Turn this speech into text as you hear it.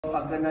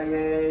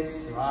Agnaye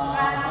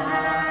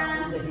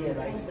Swaha. Put here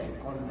right side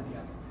corner.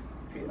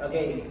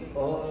 Again.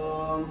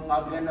 Om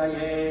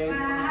Agnaye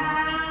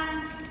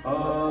Swaha.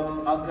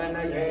 Om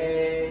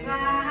Agnaye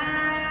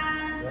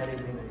Swaha. Very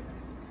good.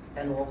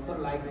 And offer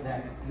like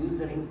that. Use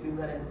the ring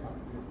finger and thumb.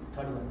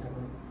 Third one.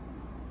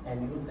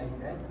 And use like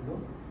that.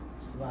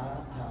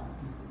 Swaha.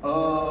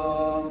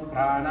 Om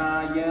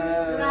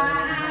Pranaya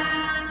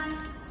Swaha.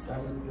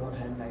 Start with your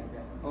hand like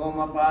that. Om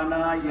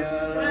Apanaya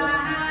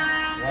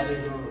Swaha. Very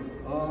good.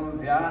 Om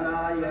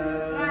Vyanaya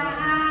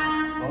Swaha.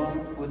 Om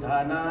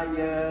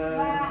Udhanaya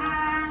Swaha.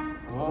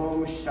 Om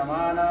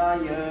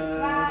Shamanaya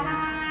Swaha.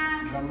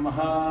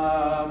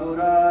 Brahma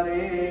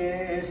Murare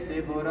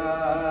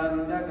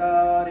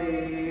Stipurandakare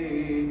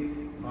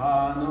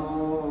Bhanu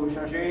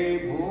Shashi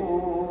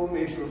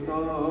Bhumi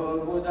Shuto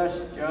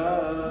Budascha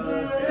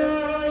Guru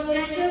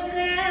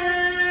Shashukra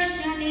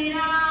Shani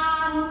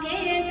Rahu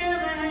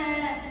Ketava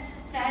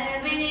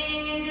Sarve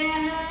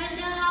Graha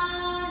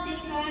Shanti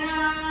Kara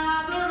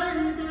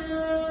Bhavantu.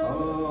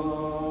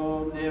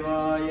 Om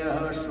Devaya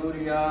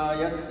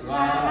Suryaya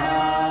Swaha.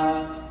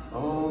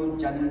 Om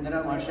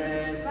Chandramashe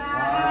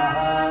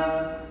Swaha.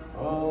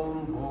 Om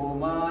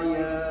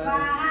Bhumaya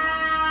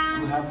Swaha.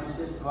 You have to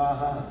say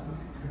Swaha.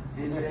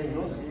 She say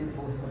no,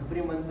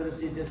 every mantra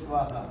she says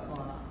Swaha.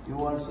 You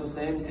also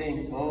same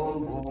thing.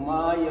 Om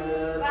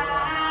Bhumaya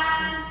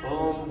Swaha.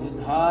 Om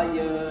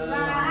Budhaya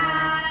Swaha.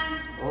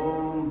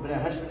 Om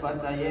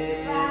Brahaspataye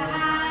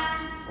Swaha.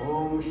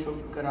 Om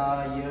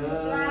Shukraya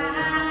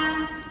Swaha.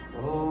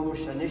 Om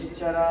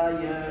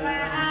Shanishcharaya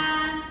Swaha.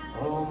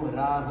 Om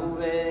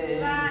Rahuve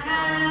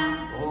Swaha.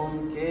 Om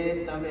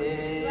Ketave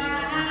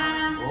Swaha.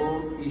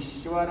 Om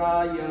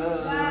Ishwaraya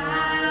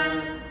Swaha.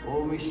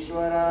 Om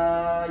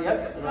Ishwaraya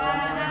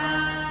Swaha.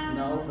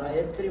 Now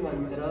Gayatri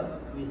mantra,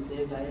 we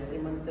say Gayatri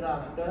mantra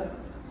after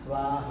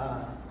Swaha.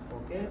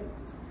 Okay?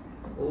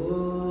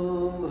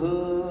 Om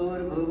Bhur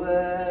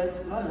Bhuva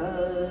Swaha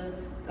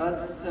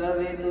Tasya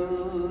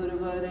Vidur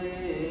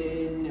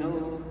Varenyam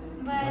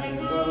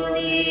Bhargo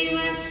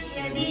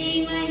Devasya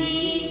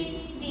Dhimahi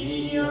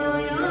Dhiyo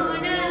Yo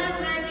Nah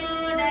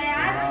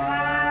Prachodayat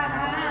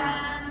Swaha.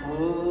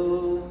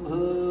 Om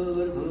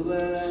Bhur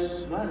Bhuva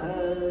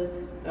Swaha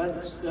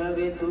Tasya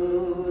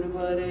Vidur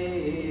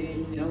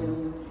Varenyam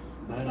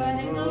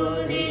Bhargo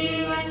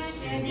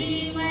Devasya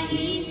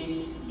Dhimahi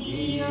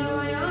Dhiyo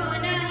Yo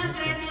Nah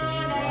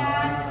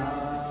Prachodayat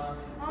Swaha.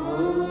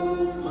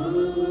 Om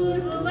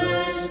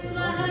Bhurvubhuvah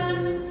Swaha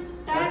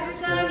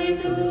Tasya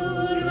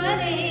Vidur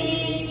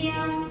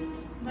Varenyam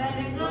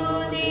Bhargo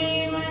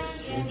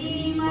Devasya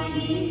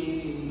Dhimahi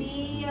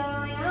Dhiyo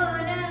Yo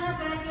Nah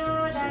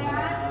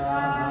Prachodayat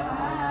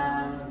Swaha.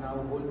 Now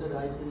hold the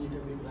rice a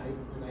little bit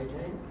right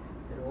hand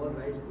and all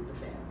rice to the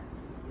back.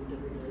 Little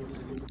bit rice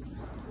to the back.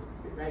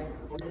 Right,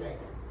 only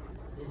right.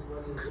 This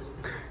one is just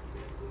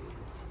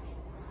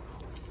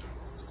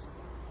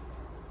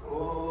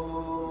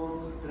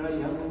Om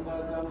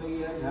Trayambakam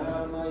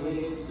Yajamahe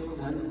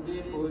Sugandhi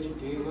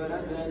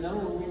Pushtivaradhanam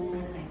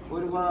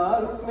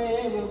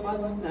Urvarupmev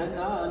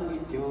Bandhanan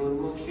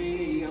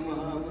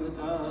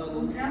Vidyurmukshiyamamrutam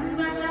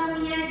Trambakam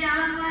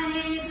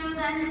Yajamahe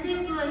Sugandhi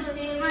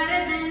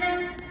Pushtivaradhanam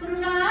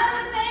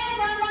Urvarupmev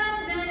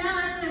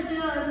Bandhanan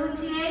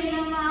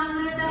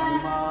Vidyurmukshiyamamrutam.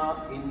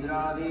 Brahma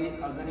Indradi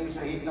Agni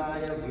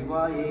Sahitaya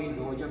Vivaye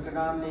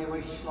Dojaknamne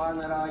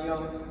Vaishwanaraya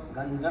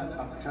Gandha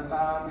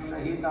Akshatam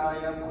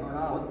Sahitaya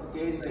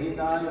Purnahutye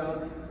Sahitaya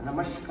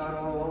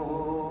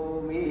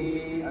Namaskaromi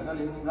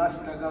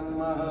Atalingashtakam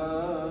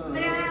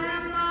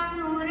Brahma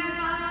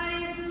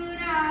Murari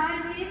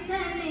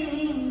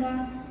Surarjitalingam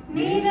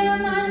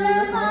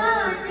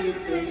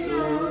Niramalabhashit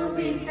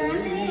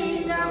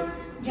Shobhitalingam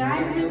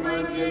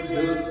Janmaj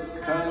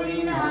Dukkha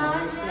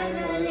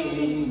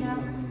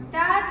Vinashanalingam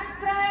Tat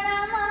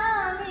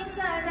Pranamami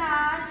Sada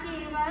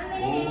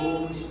Shivalingam.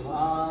 Om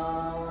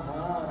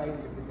Swaha. Right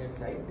side, that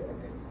side, that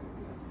side.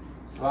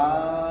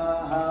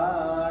 Swaha.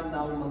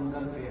 Now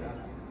Mangal Fera.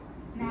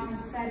 Now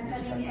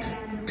circling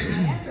around the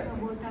fire. So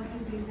both of you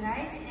please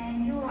rise and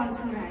you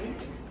also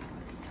rise.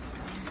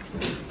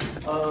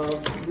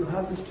 You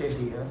have to stay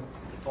here.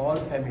 All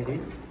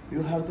families.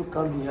 You have to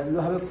come here. You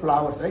have a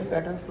flowers, right?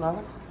 Pattern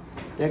flowers.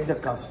 Take the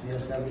cups.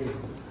 Yes, everything.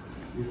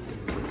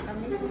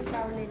 हमने सिर्फ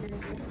flower ले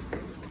लेंगे.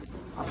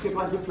 आपके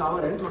पास जो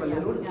flower है थोड़ा ले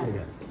लो.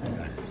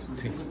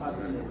 ठीक.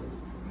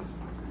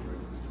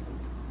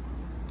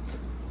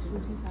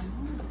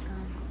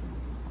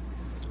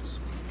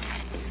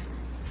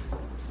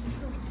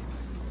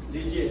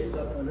 लीजिए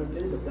सब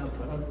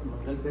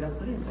मंगल पेरा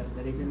करें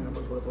तरीके में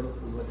थोड़ा थोड़ा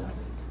फूल बता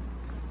दें.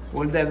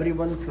 Hold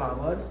everyone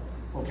flowers.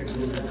 Okay,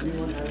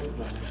 everyone has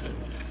flowers.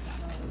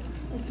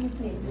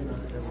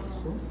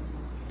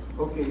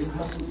 Okay, you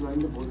have to join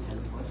the both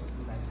hands first,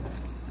 like that.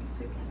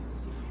 Second.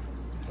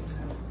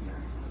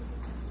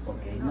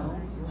 Okay, now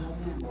you have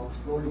to walk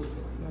slowly.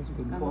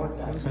 4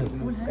 times.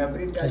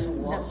 Every time you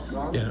walk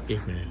wrong,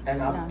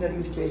 and after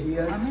you stay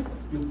here,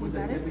 you put the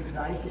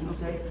rice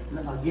inside,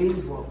 and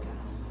again walk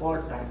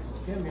 4 times.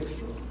 Okay, make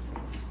sure.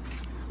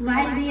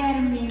 While they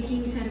are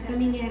making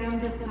circling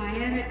around the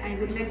fire, I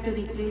would like to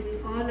request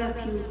all of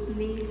you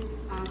please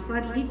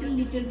offer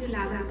little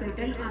flower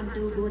petal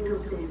onto both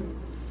of them.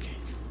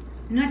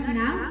 Not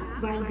now,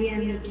 while they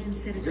are making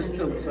circling. Just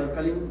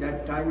circling,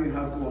 that time you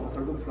have to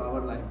offer the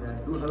flower like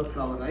that. Do you have a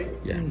flower, right?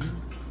 Yeah.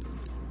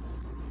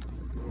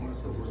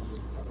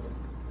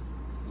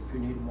 If you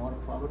need more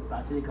flower,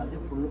 actually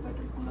full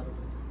petal.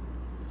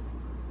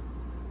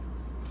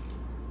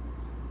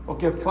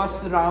 Okay,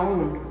 first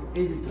round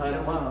is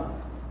dharma.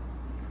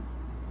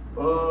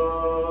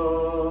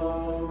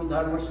 Om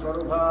Dharma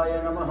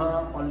Swarubhaya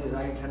Namaha. Only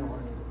right hand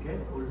only, okay?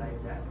 Hold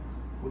like that.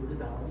 Put it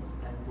down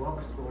and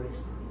walk slowly.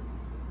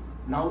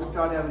 Now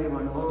start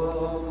everyone.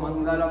 Om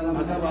Mangalam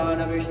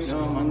Bhagavan Vishnu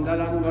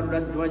Mangalam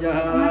Garudaಧ್ವಜ.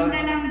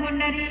 Mangalam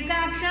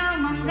Pundarikaksha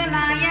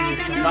Mangalaya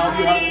Tanahari. Now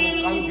you have to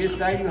come this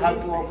side, you have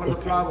to offer the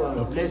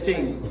flower.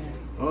 Blessing.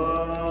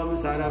 Om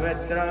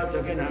Sarvetra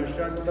Sakhinah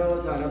Shanto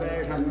Sarve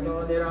Shanto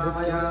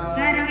Niramaya.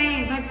 Sarve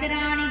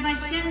Bhadrani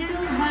Pashyantu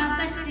Ma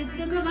Kaschid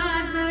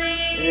Dukhabhat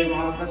Bhave.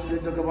 Ma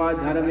Kaschid Dukhabhat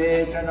Dharme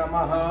Cha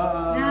Namaha.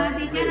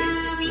 Nadi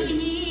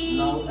Janamihi.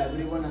 Now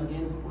everyone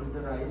again hold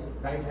the rice.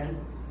 Right hand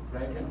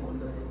hold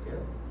the rice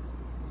here.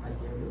 I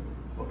gave you.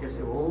 Okay,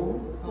 say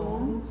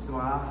Om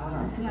Swaha.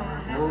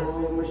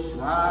 Om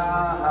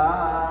Swaha.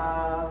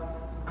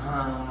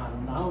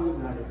 Now you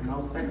got it. Now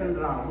second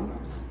round.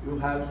 You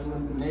have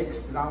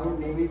next round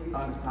name is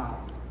Artha.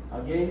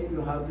 Again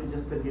you have to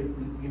just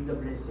give the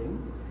blessing.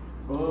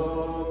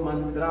 Om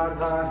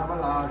Mantrartha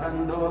Samala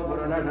Shandho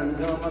Purana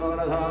Shandho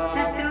Manoradha.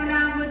 Shatruna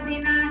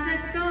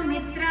Buddhinasastu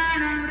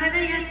Mitranam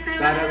Hridayastava.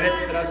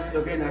 Sarvetrastu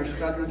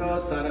Kinashtanto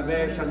Sarve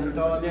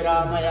Shanto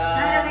Niramaya.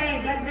 Sarve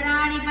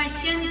Bhadrani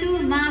Pashyantu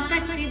Ma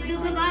Kaschid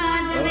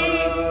Dukhabhat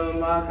Bhave.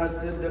 Ma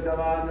Kaschid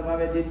Dukhabhat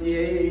Bhave. Ditye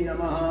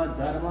Namaha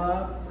Dharma.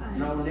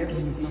 Now next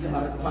is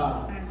Artha.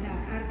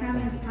 Artha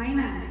means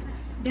finance.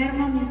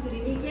 Dharma means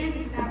religion.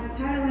 The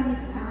third one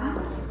is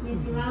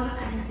means love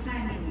and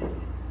family.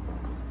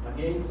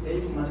 Again,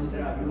 same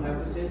mantra. You have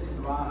to say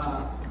Swaha.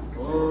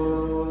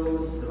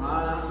 Oh,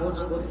 Swaha.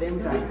 Also same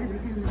time.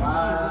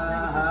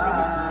 Swaha.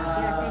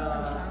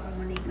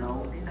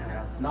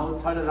 Now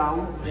third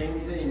round, same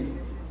thing.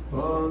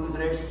 Om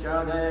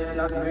Srishchade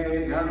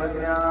Lakshmi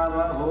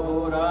Garbhagrava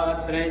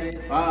Horatre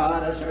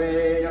Parashve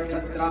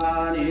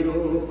Yakshatrani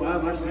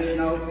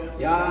Rupamashvinau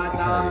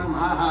Yatam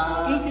Maha.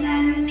 Give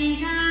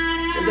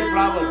the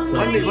flower.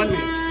 1 minute.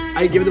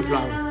 I give the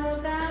flower.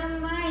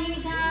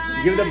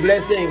 Give the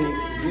blessing.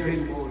 Give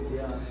him both.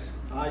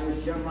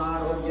 Ayushyam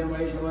Arogyam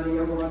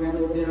Aishwaryam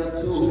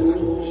Vavidurastu.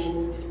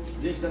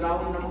 This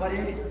round number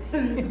 8.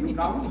 You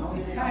count?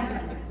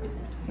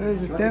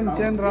 There's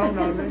 10 round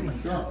already.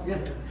 Sure.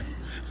 Yes.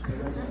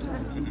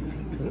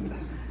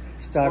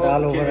 Start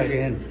all over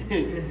again.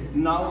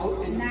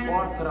 Now in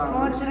fourth round.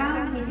 Fourth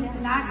round, which is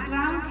last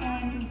round,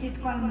 and it is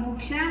called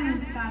Moksha,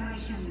 means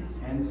salvation.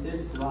 And say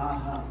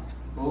Swaha.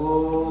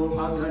 Om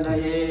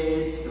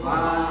Aganaye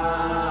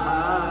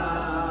Swaha.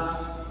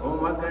 Om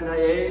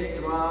Aganaye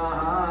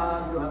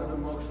Swaha. You have to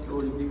walk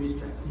slowly. Give me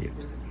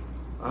strength.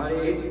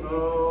 Hari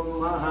Om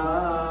Maha.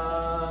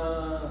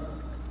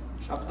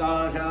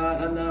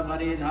 Saptashasan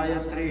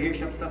Varidhayatrihi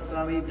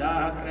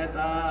Saptasamidah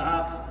Kretaha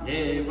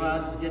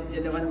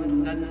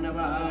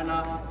Devadyadyadavandannavana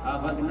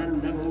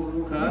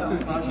Abhagnannamukha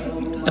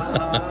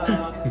Pashumaha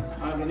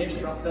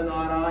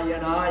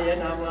Agnishvaptanarayanaya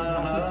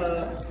Namaha.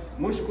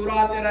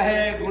 मुस्कुराते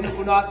रहे,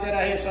 गुनगुनाते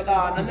रहे, सदा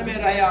आनंद में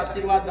रहे,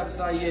 आशीर्वाद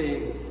बरसाइए।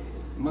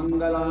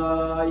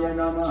 मंगलाय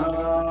नमः।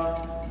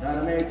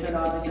 धर्मे च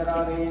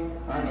नातिचरामि,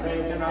 अर्थे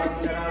च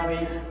नातिचरामि,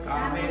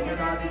 कामे च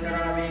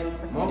नातिचरामि,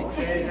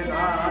 मोक्षे च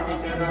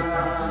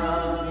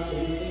नातिचरामि।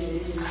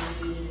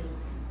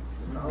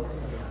 Now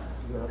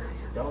you have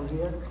down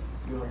here,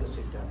 you have to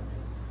sit down.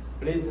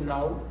 Please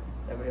now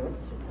everyone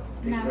sit down.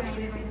 Now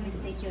everyone please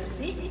take your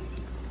seat.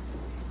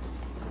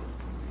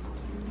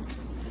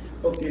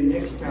 Okay,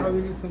 next time. Now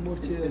we need some more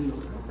chairs.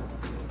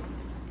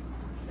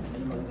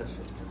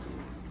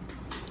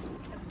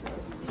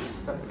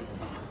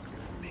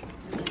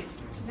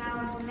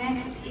 Now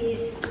next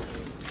is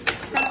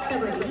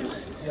Saptabadi,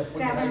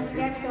 7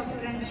 steps of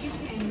friendship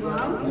and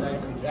vows.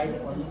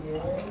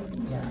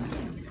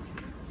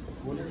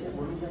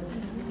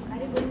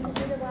 अरे बोल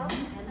से दबाओ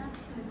है ना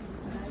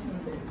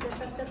तो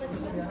saptapadi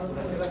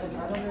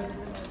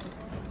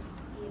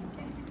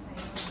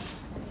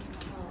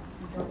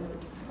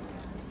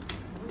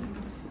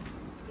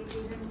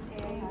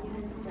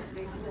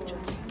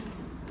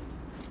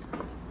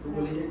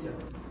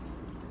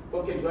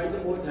Okay, join the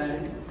both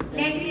hands.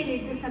 Let me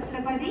read the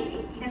Saptapadi.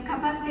 The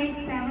couple takes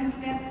 7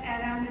 steps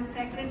around the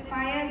sacred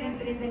fire,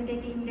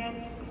 representing their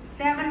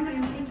 7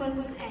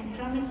 principles and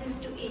promises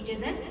to each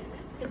other.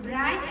 The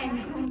bride and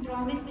groom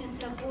promise to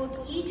support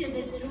each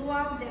other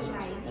throughout their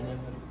lives.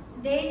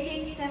 They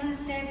take 7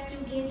 steps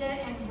together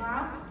and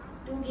vow.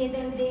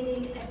 Together they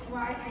will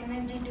acquire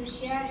energy to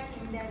share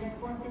in their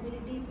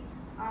responsibilities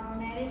of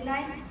married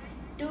life.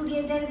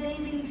 Together they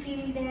will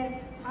fill their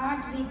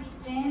heart with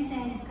strength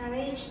and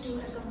courage to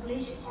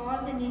accomplish all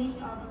the needs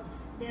of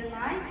their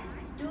life.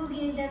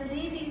 Together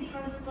they will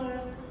prosper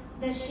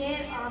the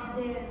share of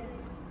their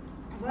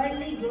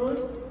worldly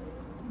goods.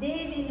 They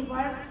will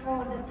work for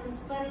the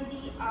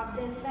prosperity of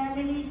their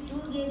family.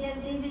 Together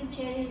they will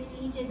cherish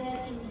each other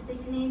in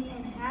sickness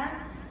and health,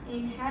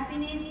 in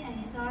happiness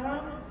and sorrow.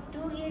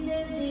 Together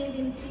they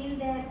will fill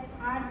their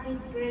heart with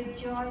great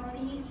joy,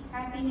 peace,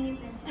 happiness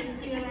and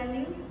spiritual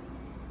values.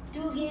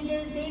 Together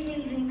they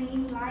will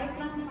remain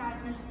lifelong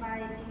partners by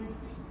this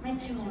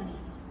matrimony.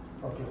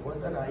 Okay,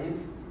 hold the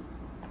rice.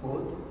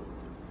 Hold.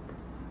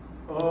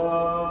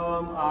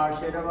 Om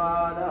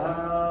Ashirvadah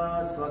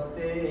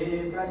Swaste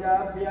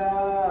Prajabhya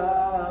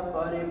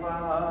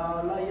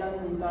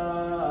Paripalayanta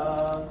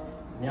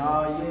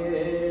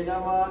Nyayena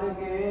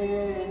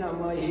Margena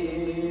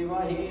Mahi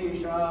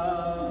Mahisha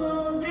Go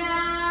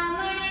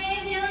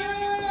Brahmanebhyo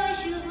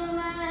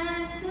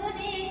Shubhamastu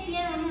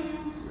Nityam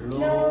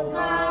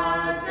Loka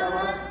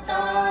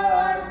Samasta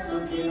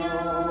Sukhino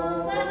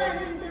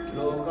Bhavantu.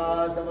 Loka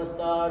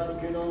Samasta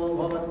Sukhino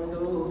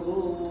Bhavantu.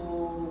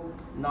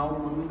 Now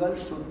Mangal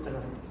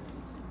Sutra.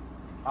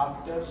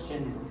 After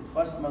Sindhu.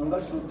 First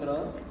Mangal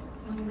Sutra.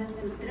 Mangal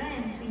Sutra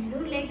and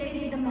Sindoor. Let me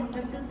read the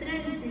Mangal Sutra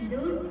and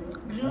Sindoor.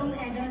 Groom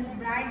adorns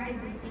bride with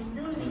the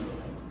Sindoor,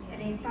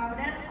 red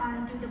powder,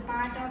 onto the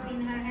part of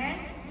in her head.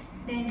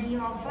 Then he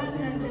offers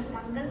her the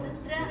Mangal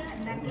Sutra, a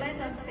necklace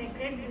of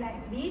sacred black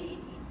beads.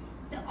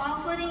 The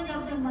offering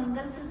of the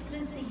Mangal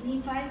Sutra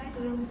signifies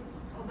groom's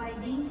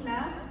abiding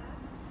love,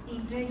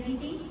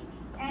 integrity,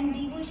 and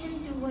devotion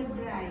toward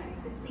bride.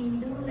 The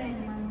Sindoor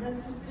and Mangal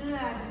Sutra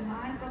are the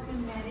mark of a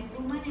married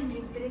woman and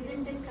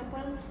represent the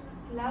couple's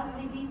love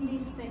within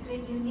this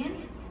sacred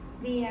union.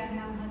 They are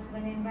now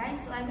husband and wife.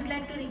 So I would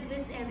like to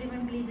request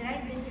everyone, please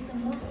rise. This is the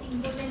most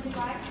important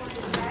part for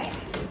the bride.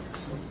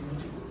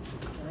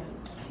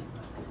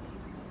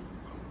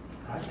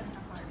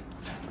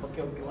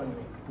 Okay, 1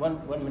 minute.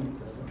 One minute.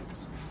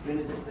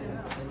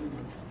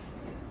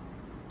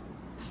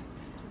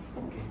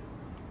 Okay.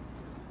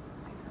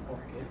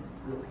 Okay.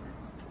 Look.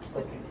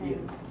 Okay,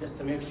 here. Just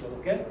to make sure,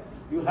 okay?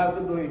 You have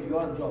to do it,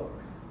 your job.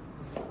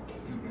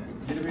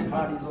 Little bit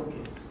hard is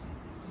okay.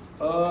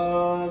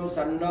 Om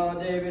Sanno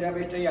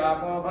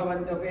Devirabhishtayapo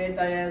Bhavantu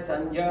Petaye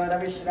Sanjara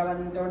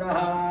Vishravantu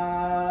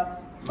Naha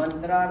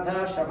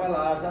Mantrartha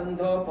Shapala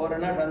Sandho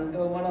Purna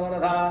Shantu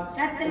Manoradha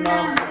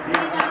Satnam.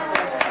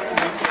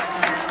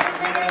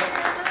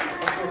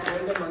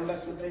 Hold the Mangal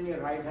Sutra in your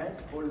right hand,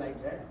 hold like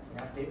that.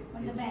 Yeah, take.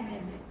 On the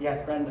pendant.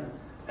 Yes, pendant.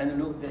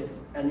 And look there.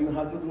 And you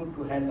have to do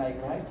two hands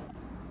like right.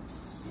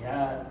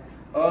 Yeah.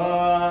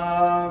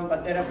 Om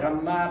Patira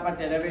Brahma,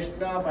 Patira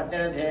Vishnu,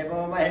 Patira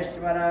Devo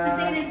Maheshwara.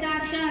 Patira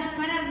Sakshat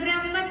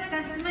Parabrahma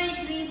Tasmai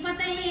Shri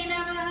Pataye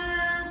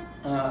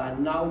Namaha.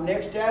 Now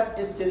next step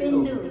is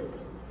Sindhu.